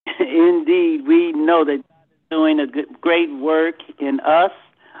Indeed, we know that God is doing a great work in us,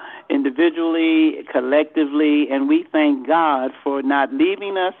 individually, collectively, and we thank God for not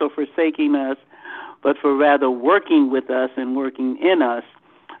leaving us or forsaking us, but for rather working with us and working in us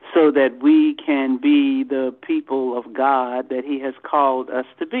so that we can be the people of God that He has called us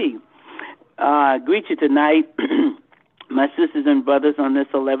to be. I greet you tonight, my sisters and brothers, on this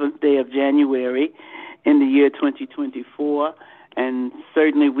 11th day of January in the year 2024. And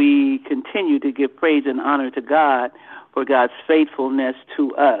certainly we continue to give praise and honor to God for God's faithfulness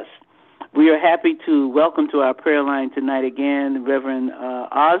to us. We are happy to welcome to our prayer line tonight again Reverend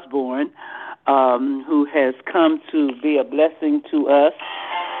Osbourn, who has come to be a blessing to us.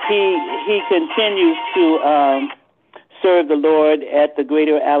 He continues to serve the Lord at the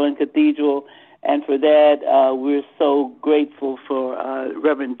Greater Allen Cathedral, and for that we're so grateful for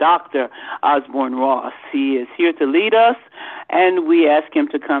Reverend Dr. Osbourn Ross. He is here to lead us, and we ask him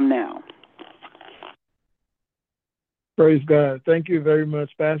to come now. Praise God. Thank you very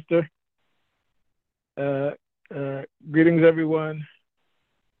much, Pastor. Greetings, everyone.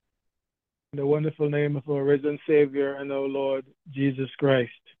 In the wonderful name of our risen Savior and our Lord Jesus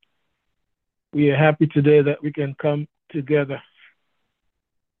Christ. We are happy today that we can come together,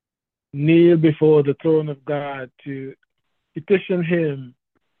 kneel before the throne of God to petition Him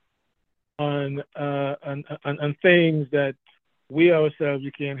on things that we ourselves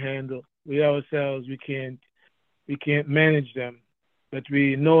we can't handle. We ourselves we can't manage them, but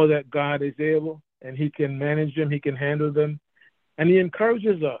we know that God is able and He can manage them. He can handle them, and He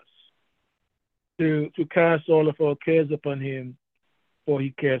encourages us to cast all of our cares upon Him, for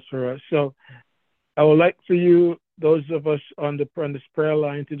He cares for us. So I would like for you, those of us on this prayer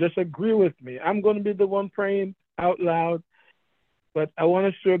line, to just agree with me. I'm going to be the one praying out loud, but I want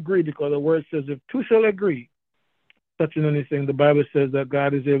us to agree because the word says, if two shall agree, touching anything, the Bible says that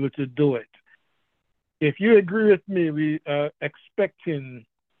God is able to do it. If you agree with me, we are expecting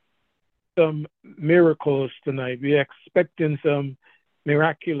some miracles tonight. We are expecting some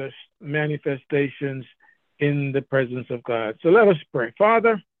miraculous manifestations in the presence of God. So let us pray.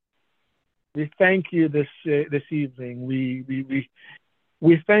 Father, we thank you this evening.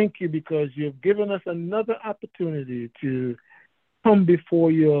 We thank you because you've given us another opportunity to come before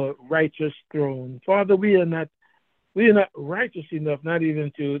your righteous throne. Father, we are not righteous enough, not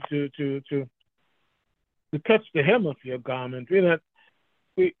even to touch the hem of your garment.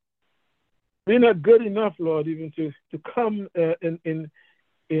 We're not good enough, Lord, even to come in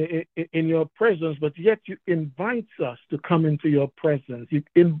your presence, but yet you invite us to come into your presence. You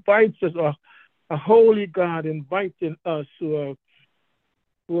invite us, a holy God inviting us who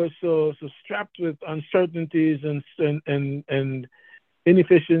are so strapped with uncertainties and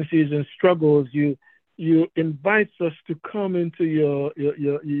inefficiencies and struggles. You invite us to come into your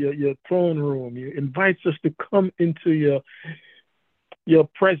throne room. You invite us to come into your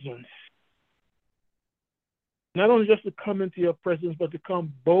presence. Not only just to come into your presence, but to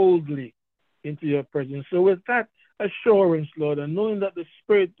come boldly into your presence. So with that assurance, Lord, and knowing that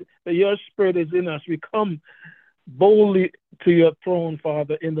your Spirit is in us, we come boldly to your throne,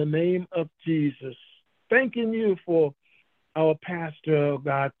 Father, in the name of Jesus. Thanking you for our pastor, oh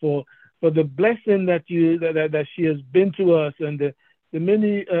God, for the blessing that she has been to us, and the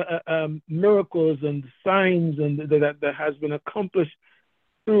many miracles and signs and that has been accomplished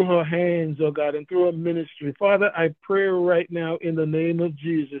through her hands, oh God, and through her ministry. Father, I pray right now in the name of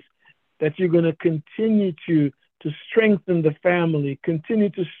Jesus that you're going to continue to strengthen the family, continue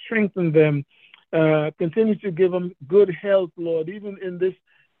to strengthen them, continue to give them good health, Lord, even in this,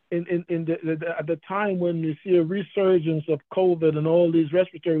 at the time when we see a resurgence of COVID and all these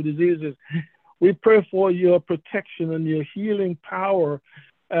respiratory diseases. We pray for your protection and your healing power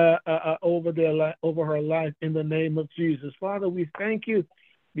over her life in the name of Jesus. Father, we thank you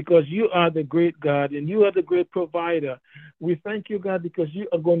because you are the great God and you are the great provider. We thank you, God, because you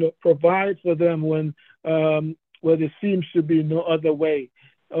are going to provide for them when where there seems to be no other way.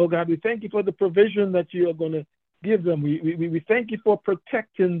 Oh, God, we thank you for the provision that you are going to give them. We thank you for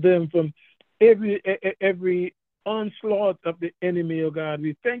protecting them from every onslaught of the enemy, oh God.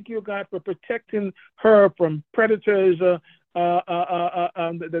 We thank you, God, for protecting her from predators that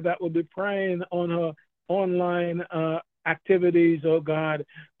will be preying on her online activities, oh God.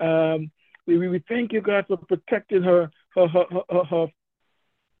 We thank you, God, for protecting her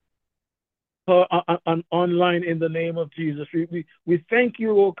online in the name of Jesus. We thank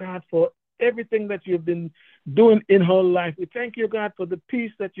you, oh God, for everything that you've been doing in her life. We thank you, God, for the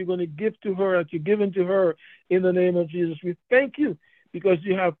peace that you're going to give to her, that you're giving to her in the name of Jesus. We thank you because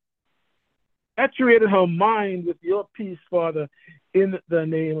you have saturated her mind with your peace, Father, in the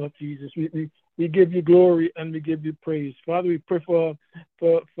name of Jesus. We give you glory and we give you praise. Father, we pray for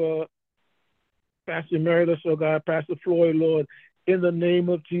Pastor Emeritus, oh God, Pastor Floyd, Lord, in the name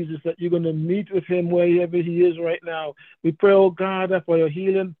of Jesus, that you're going to meet with him wherever he is right now. We pray, oh God, that for your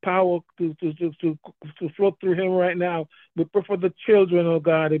healing power to flow through him right now. We pray for the children, oh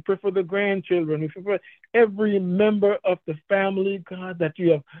God. We pray for the grandchildren. We pray for every member of the family, God, that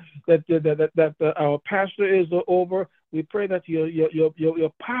you have, that our pastor is over. We pray that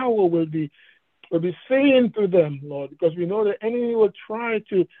your power will be saying through them, Lord, because we know the enemy will try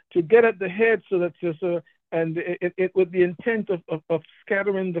to get at the head so that and it with the intent of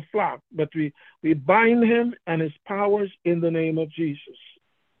scattering the flock. But we bind him and his powers in the name of Jesus.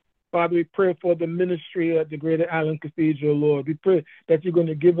 Father, we pray for the ministry at the Greater Island Cathedral, Lord. We pray that you're going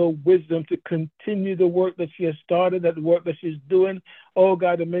to give her wisdom to continue the work that she has started, that work that she's doing. Oh,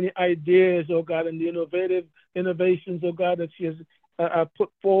 God, the many ideas, oh, God, and the innovations, oh, God, that she has put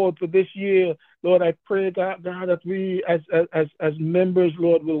forward for this year. Lord, I pray, God, that we as members,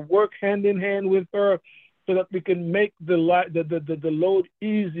 Lord, will work hand in hand with her so that we can make the load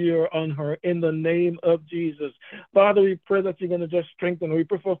easier on her in the name of Jesus. Father, we pray that you're going to just strengthen her. We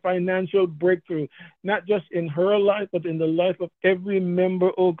pray for financial breakthrough, not just in her life, but in the life of every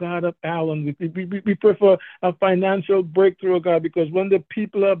member, oh God, of Allen. We pray for a financial breakthrough, oh God, because when the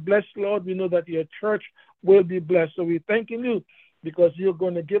people are blessed, Lord, we know that your church will be blessed. So we thanking you because you're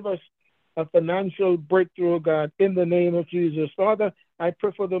going to give us a financial breakthrough, oh God, in the name of Jesus. Father, I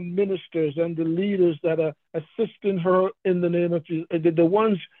pray for the ministers and the leaders that are assisting her in the name of Jesus, the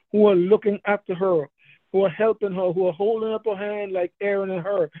ones who are looking after her, who are helping her, who are holding up her hand like Aaron and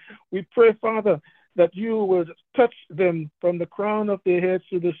her. We pray, Father, that you will touch them from the crown of their heads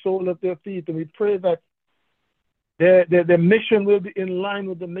to the sole of their feet. And we pray that their mission will be in line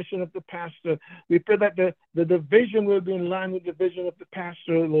with the mission of the pastor. We pray that the vision will be in line with the vision of the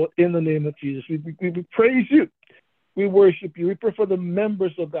pastor, Lord, in the name of Jesus. We praise you. We worship you. We pray for the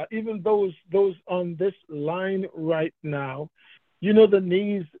members of that, even those on this line right now. You know the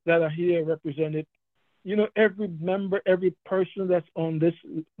needs that are here represented. You know every member, every person that's on this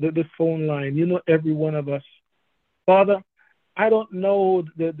phone line. You know every one of us. Father, I don't know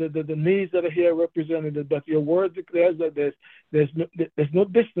the needs that are here represented, but your word declares that there's no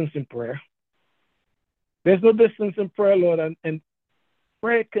distance in prayer. There's no distance in prayer, Lord, and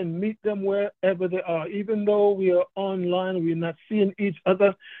prayer can meet them wherever they are. Even though we are online, we're not seeing each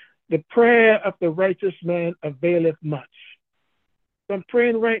other, the prayer of the righteous man availeth much. So I'm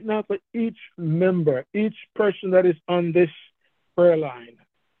praying right now for each member, each person that is on this prayer line.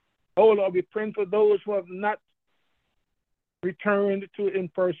 Oh, Lord, we're praying for those who have not returned to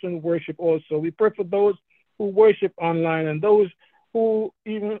in-person worship also. We pray for those who worship online and those who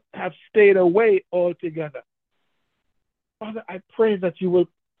even have stayed away altogether. Father, I pray that you will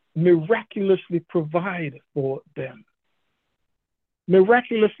miraculously provide for them.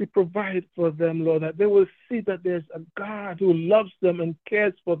 Miraculously provide for them, Lord, that they will see that there's a God who loves them and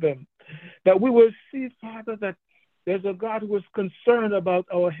cares for them. That we will see, Father, that there's a God who is concerned about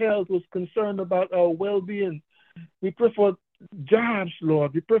our health, who is concerned about our well-being. We pray for jobs,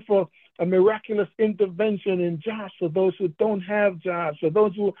 Lord. We pray for a miraculous intervention in jobs for those who don't have jobs, for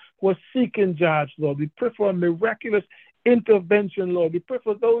those who are seeking jobs, Lord. We pray for a miraculous intervention, Lord. We pray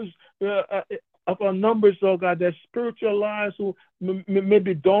for those of our numbers, oh God, their spiritual lives who may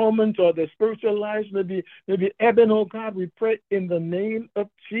be dormant or their spiritual lives may be ebbing, oh God. We pray in the name of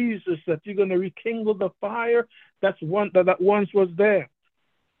Jesus that you're going to rekindle the fire that once was there.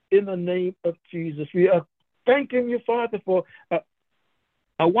 In the name of Jesus, we are thanking you, Father, for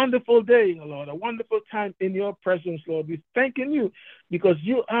a wonderful day, Lord, a wonderful time in your presence, Lord. We're thanking you because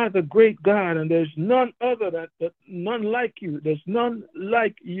you are the great God, and there's none other none like you. There's none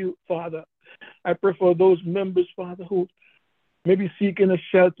like you, Father. I pray for those members, Father, who may be seeking a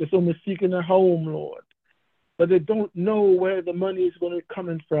shelter, some are seeking a home, Lord, but they don't know where the money is going to be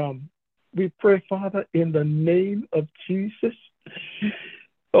coming from. We pray, Father, in the name of Jesus,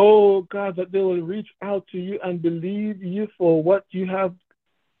 oh, God, that they will reach out to you and believe you for what you have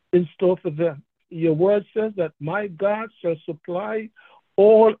in store for them. Your word says that my God shall supply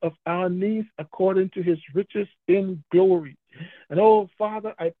all of our needs according to his riches in glory. And oh,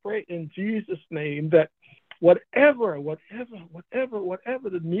 Father, I pray in Jesus' name that whatever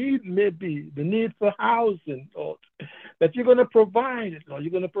the need may be, the need for housing, Lord, that you're going to provide it, Lord.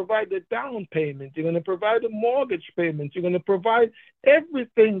 You're going to provide the down payment. You're going to provide the mortgage payment. You're going to provide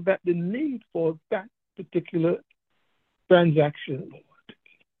everything that they need for that particular transaction, Lord.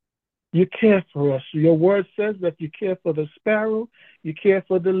 You care for us. Your word says that you care for the sparrow. You care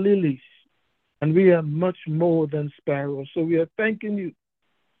for the lilies. and we are much more than sparrows. So we are thanking you.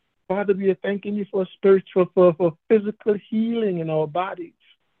 Father, we are thanking you for spiritual, for physical healing in our bodies.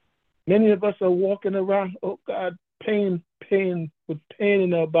 Many of us are walking around, oh God, with pain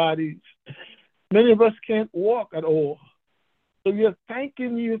in our bodies. Many of us can't walk at all. So we are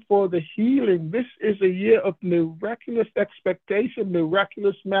thanking you for the healing. This is a year of miraculous expectation,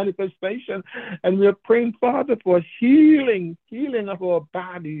 miraculous manifestation. And we are praying, Father, for healing of our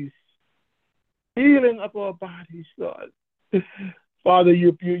bodies. Healing of our bodies, Lord. Father,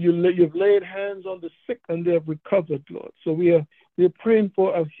 you've laid hands on the sick and they have recovered, Lord. So we're praying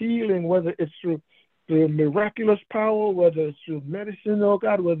for a healing, whether it's through miraculous power, whether it's through medicine, oh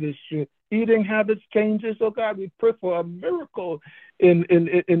God, whether it's through eating habits changes, oh God. We pray for a miracle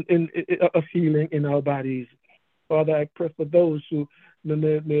of healing in our bodies. Father, I pray for those who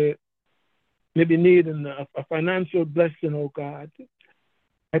may be needing a financial blessing, oh God.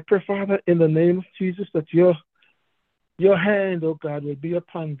 I pray, Father, in the name of Jesus, that your hand, oh God, will be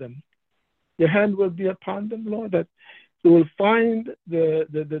upon them. Your hand will be upon them, Lord, that they will find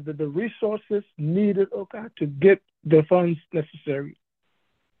the resources needed, oh God, to get the funds necessary.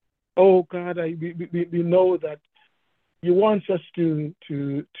 Oh God, we know that you want us to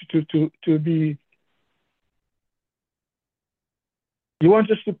be, you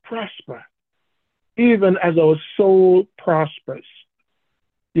want us to prosper, even as our soul prospers.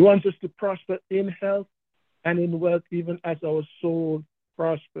 You want us to prosper in health and in wealth, even as our soul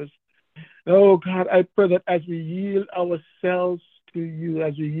prospers. Oh God, I pray that as we yield ourselves to you,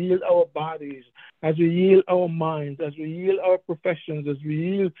 as we yield our bodies, as we yield our minds, as we yield our professions, as we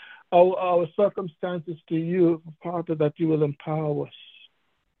yield our circumstances to you, Father, that you will empower us.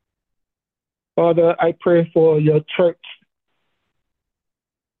 Father, I pray for your church,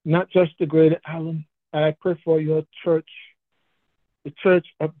 not just the Greater Allen. I pray for your church, the church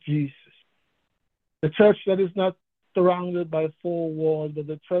of Jesus, the church that is not surrounded by four walls, but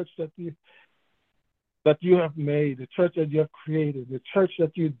the church that you have made, the church that you have created, the church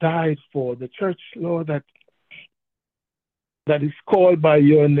that you died for, the church, Lord, that is called by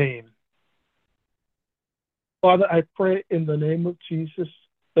your name. Father, I pray in the name of Jesus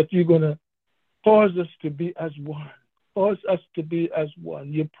that you're going to cause us to be as one. Cause us to be as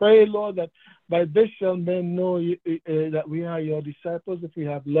one. You pray, Lord, that by this shall men know that we are your disciples if we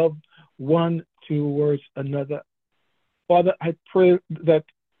have love one towards another. Father, I pray that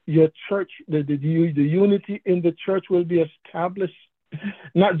your church, the unity in the church will be established,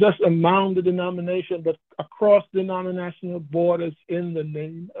 not just among the denomination, but across denominational borders in the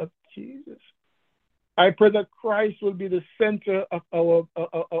name of Jesus. I pray that Christ will be the center of our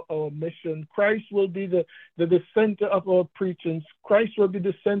mission. Christ will be the center of our preaching. Christ will be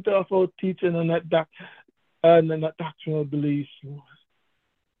the center of our teaching and that doctrinal beliefs, Lord.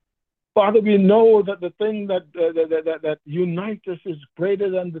 Father, we know that the thing that unites us is greater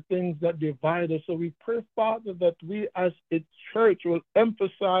than the things that divide us. So we pray, Father, that we as a church will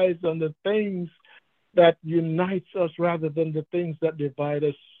emphasize on the things that unites us rather than the things that divide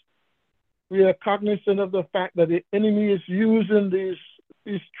us. We are cognizant of the fact that the enemy is using these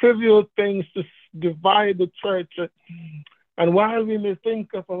trivial things to divide the church. And while we may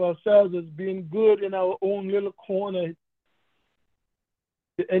think of ourselves as being good in our own little corner,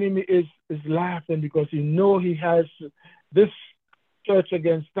 the enemy is laughing because he knows he has this church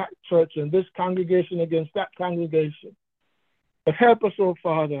against that church and this congregation against that congregation. But help us, oh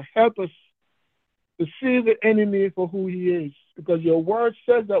Father, help us to see the enemy for who he is, because your word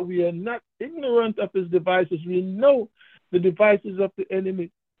says that we are not ignorant of his devices. We know the devices of the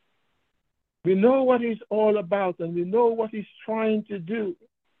enemy. We know what he's all about and we know what he's trying to do.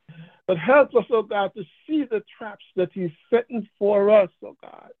 But help us, oh God, to see the traps that he's setting for us, oh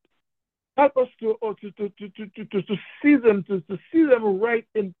God. Help us to see them, to see them right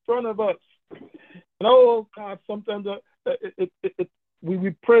in front of us. And oh God, sometimes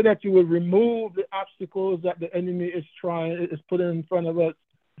we pray that you will remove the obstacles that the enemy is putting in front of us.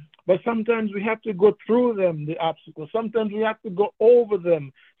 But sometimes we have to go through them, the obstacles. Sometimes we have to go over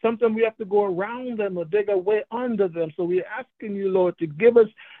them. Sometimes we have to go around them or dig a way under them. So we're asking you, Lord, to give us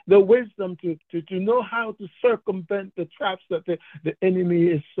the wisdom to know how to circumvent the traps that the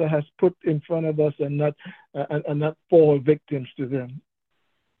enemy has put in front of us and not fall victims to them.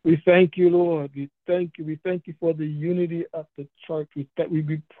 We thank you, Lord. We thank you. We thank you for the unity of the church. We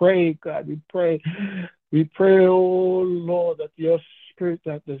pray, God. We pray, oh Lord, that your Spirit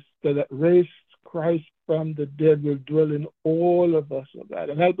that raised Christ from the dead will dwell in all of us, oh God,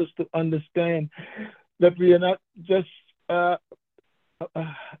 and help us to understand that we are not just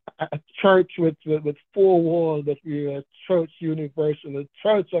a church with four walls, but we are a church universal, a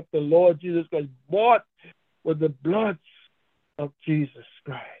church of the Lord Jesus Christ, bought with the blood of Jesus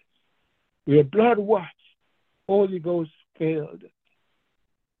Christ. We are blood washed, Holy Ghost filled.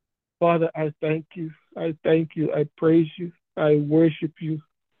 Father, I thank you. I thank you. I praise you. I worship you.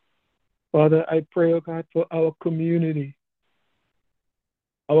 Father, I pray, oh God, for our community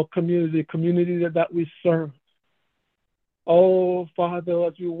that we serve. Oh, Father,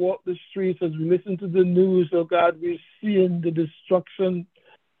 as we walk the streets, as we listen to the news, oh God, we're seeing the destruction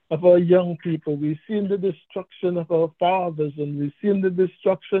of our young people. We've seen the destruction of our fathers, and we've seen the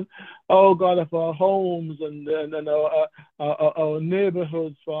destruction, oh God, of our homes and our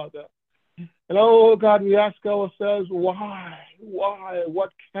neighborhoods, Father. And oh God, we ask ourselves, why?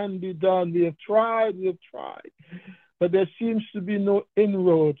 What can be done? We have tried. But there seems to be no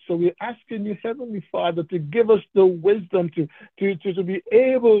inroad. So we're asking you, Heavenly Father, to give us the wisdom to be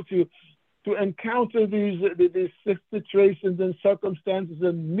able to encounter these situations and circumstances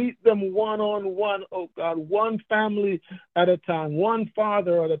and meet them one-on-one, oh God, one family at a time, one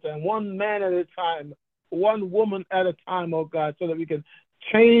father at a time, one man at a time, one woman at a time, oh God, so that we can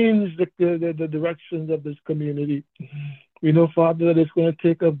change the directions of this community. We know, Father, that it's going to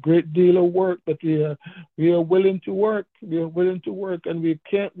take a great deal of work, but we are willing to work. We are willing to work, and we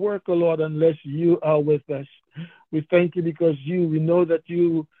can't work, oh Lord, unless you are with us. We thank you because we know that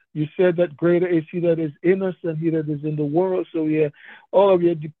you said that greater is he that is in us than he that is in the world. So we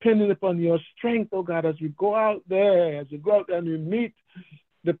are dependent upon your strength, oh God, as we go out there, and we meet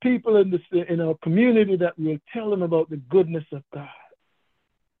the people in our community, that we will tell them about the goodness of God.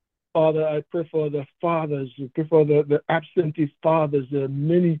 Father, I pray for the fathers. I pray for the absentee fathers. There are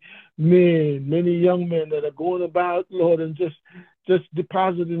many men, many young men that are going about, Lord, and just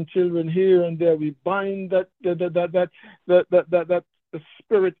depositing children here and there. We bind that the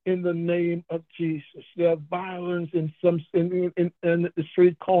spirit in the name of Jesus. There are violence in the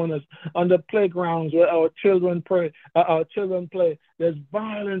street corners, on the playgrounds where our children play. There's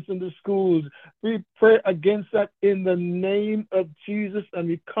violence in the schools. We pray against that in the name of Jesus, and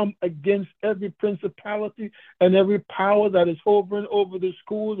we come against every principality and every power that is hovering over the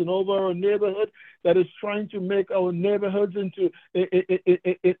schools and over our neighborhood, that is trying to make our neighborhoods into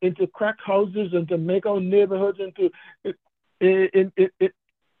crack houses, and to make our neighborhoods into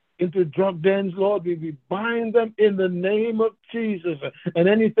drug dens, Lord. We bind them in the name of Jesus. And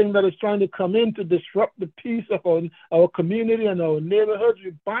anything that is trying to come in to disrupt the peace of our community and our neighborhoods,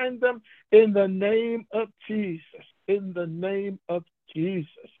 we bind them in the name of Jesus. In the name of Jesus.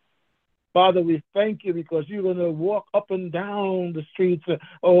 Father, we thank you because you're going to walk up and down the streets,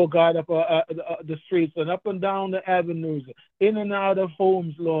 oh God, the streets and up and down the avenues, in and out of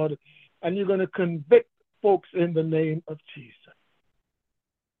homes, Lord. And you're going to convict folks in the name of Jesus.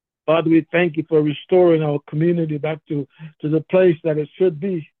 Father, we thank you for restoring our community back to the place that it should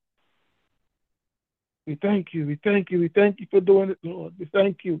be. We thank you. We thank you. We thank you for doing it, Lord. We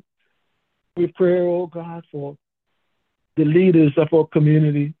thank you. We pray, oh God, for the leaders of our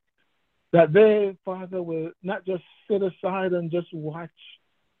community, that they, Father, will not just sit aside and just watch,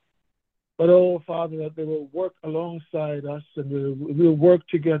 but, oh, Father, that they will work alongside us, and we'll work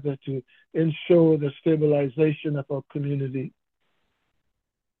together to ensure the stabilization of our community.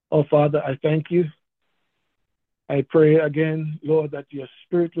 Oh, Father, I thank you. I pray again, Lord, that your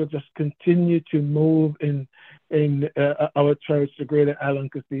spirit will just continue to move in our church, the Greater Allen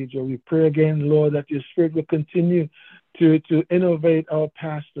Cathedral. We pray again, Lord, that your spirit will continue to innovate our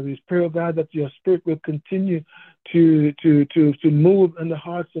pastor. We pray, oh God, that your spirit will continue to move in the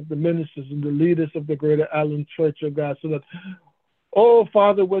hearts of the ministers and the leaders of the Greater Allen Church, oh God, so that, oh,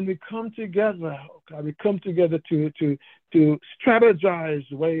 Father, when we come together, oh God, we come together to strategize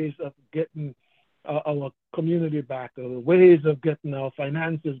ways of getting our community back, ways of getting our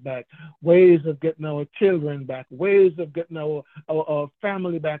finances back, ways of getting our children back, ways of getting our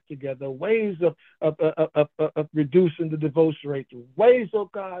family back together, ways of reducing the divorce rate, ways, oh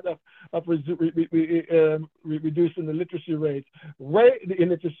God, of reducing the literacy rate, the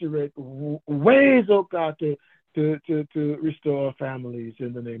illiteracy rate, ways, oh God, to restore our families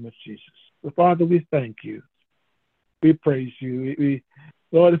in the name of Jesus. So, Father, we thank you. We praise you.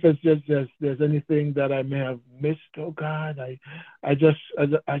 Lord, if it's just there's anything that I may have missed, oh God, I just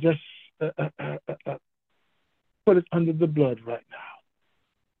put it under the blood right now.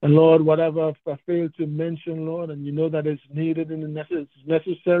 And Lord, whatever I failed to mention, Lord, and you know that it's needed and it's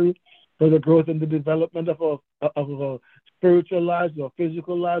necessary for the growth and the development of our spiritual lives, our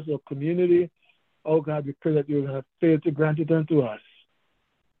physical lives, our community, oh God, we pray that you have failed to grant it unto us,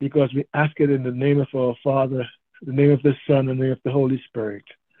 because we ask it in the name of our Father, the name of the Son, and the name of the Holy Spirit.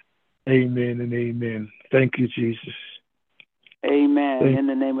 Amen and amen. Thank you, Jesus. Amen. Thank In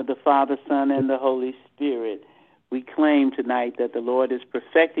the name of the Father, Son, and the Holy Spirit, we claim tonight that the Lord is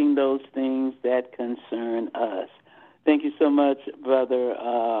perfecting those things that concern us. Thank you so much, Brother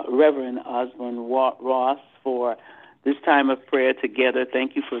Reverend Osbourn Ross, for this time of prayer together.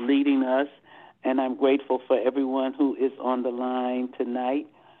 Thank you for leading us, and I'm grateful for everyone who is on the line tonight.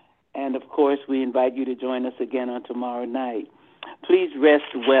 And, of course, we invite you to join us again on tomorrow night. Please rest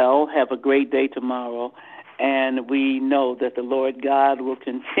well. Have a great day tomorrow. And we know that the Lord God will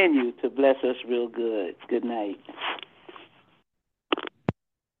continue to bless us real good. Good night.